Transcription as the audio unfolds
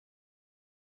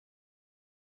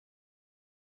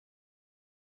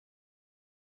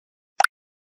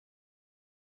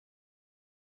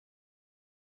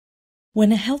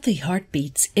When a healthy heart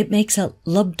beats, it makes a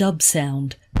lub-dub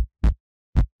sound.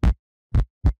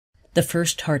 The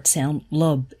first heart sound,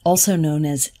 lub, also known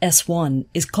as S1,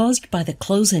 is caused by the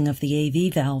closing of the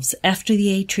AV valves after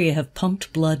the atria have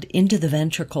pumped blood into the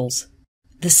ventricles.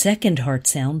 The second heart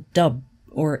sound, dub,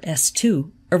 or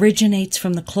S2, originates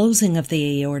from the closing of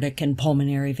the aortic and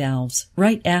pulmonary valves,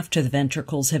 right after the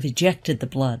ventricles have ejected the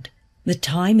blood. The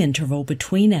time interval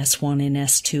between S1 and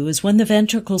S2 is when the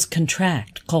ventricles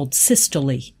contract, called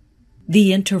systole.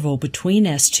 The interval between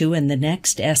S2 and the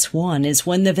next S1 is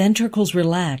when the ventricles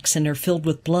relax and are filled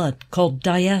with blood, called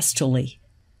diastole.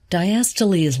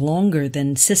 Diastole is longer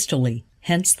than systole,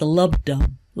 hence the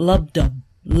lub-dub, lub-dub,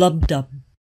 lub-dub.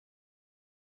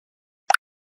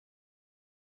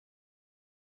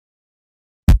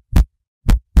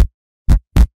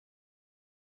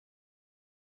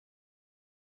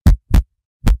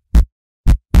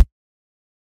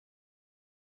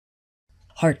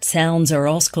 Heart sounds are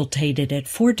auscultated at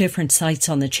 4 different sites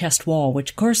on the chest wall,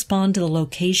 which correspond to the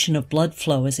location of blood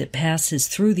flow as it passes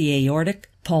through the aortic,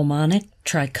 pulmonic,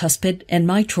 tricuspid, and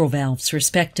mitral valves,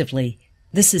 respectively.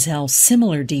 This is how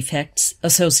similar defects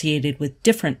associated with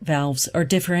different valves are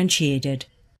differentiated.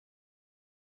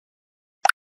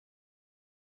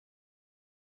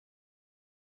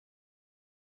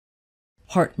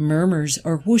 Heart murmurs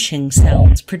are whooshing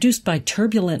sounds produced by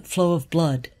turbulent flow of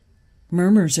blood.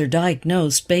 Murmurs are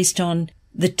diagnosed based on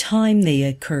the time they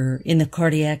occur in the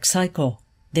cardiac cycle,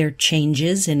 their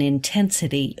changes in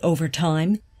intensity over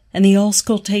time, and the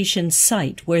auscultation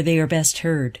site where they are best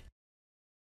heard.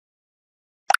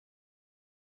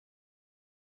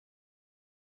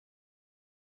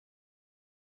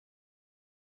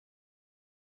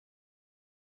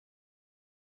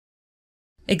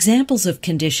 Examples of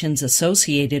conditions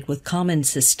associated with common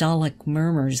systolic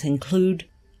murmurs include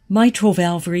mitral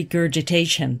valve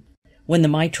regurgitation, when the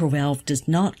mitral valve does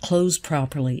not close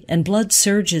properly and blood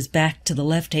surges back to the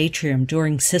left atrium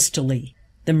during systole.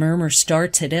 The murmur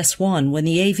starts at S1 when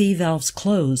the AV valves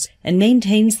close and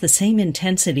maintains the same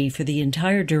intensity for the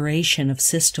entire duration of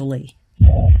systole.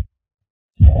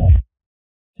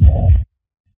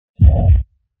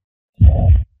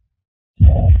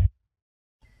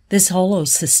 This hollow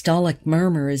systolic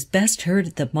murmur is best heard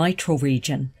at the mitral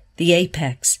region, the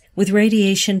apex, with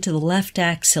radiation to the left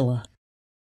axilla.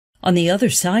 On the other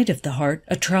side of the heart,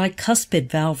 a tricuspid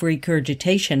valve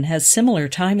regurgitation has similar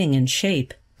timing and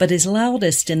shape, but is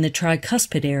loudest in the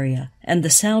tricuspid area, and the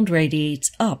sound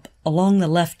radiates up along the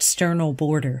left sternal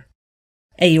border.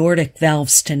 Aortic valve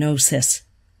stenosis,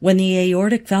 when the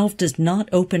aortic valve does not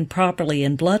open properly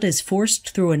and blood is forced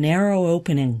through a narrow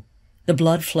opening. The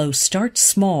blood flow starts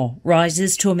small,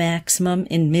 rises to a maximum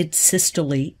in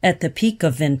mid-systole at the peak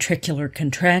of ventricular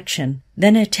contraction,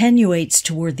 then attenuates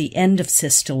toward the end of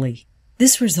systole.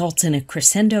 This results in a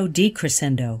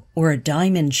crescendo-decrescendo, or a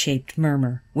diamond-shaped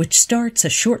murmur, which starts a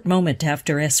short moment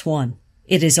after S1.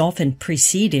 It is often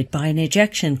preceded by an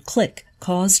ejection click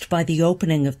caused by the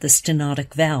opening of the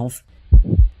stenotic valve.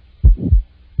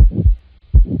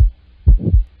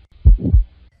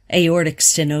 Aortic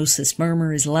stenosis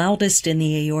murmur is loudest in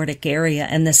the aortic area,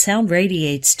 and the sound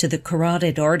radiates to the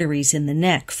carotid arteries in the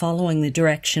neck following the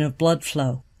direction of blood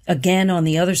flow. Again, on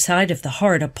the other side of the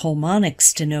heart, a pulmonic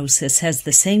stenosis has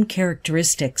the same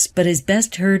characteristics, but is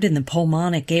best heard in the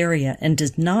pulmonic area and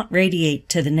does not radiate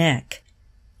to the neck.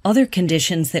 Other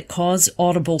conditions that cause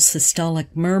audible systolic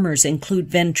murmurs include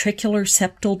ventricular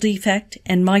septal defect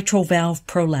and mitral valve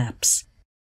prolapse.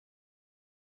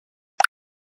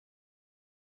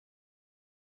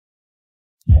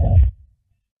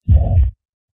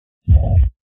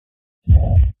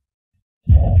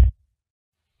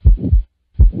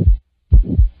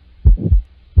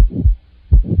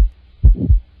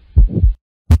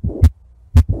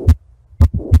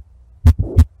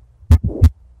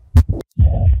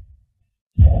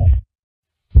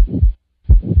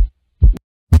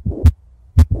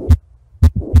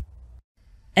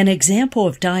 An example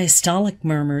of diastolic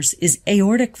murmurs is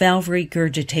aortic valve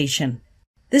regurgitation.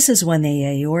 This is when the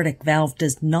aortic valve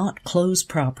does not close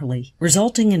properly,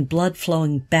 resulting in blood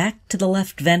flowing back to the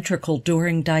left ventricle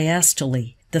during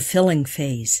diastole, the filling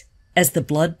phase. As the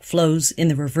blood flows in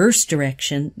the reverse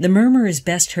direction, the murmur is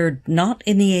best heard not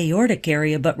in the aortic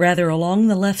area but rather along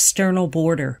the left sternal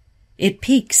border. It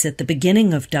peaks at the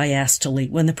beginning of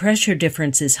diastole when the pressure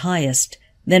difference is highest,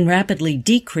 then rapidly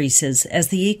decreases as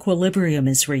the equilibrium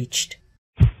is reached.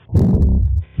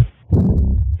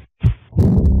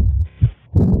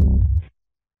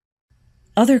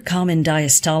 Other common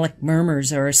diastolic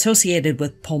murmurs are associated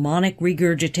with pulmonic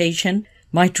regurgitation,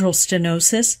 mitral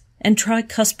stenosis, and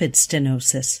tricuspid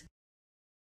stenosis.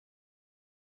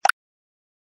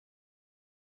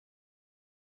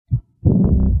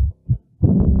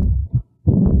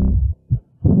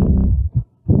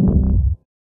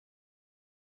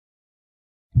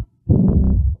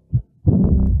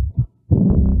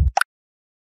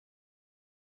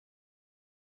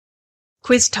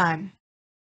 Quiz time.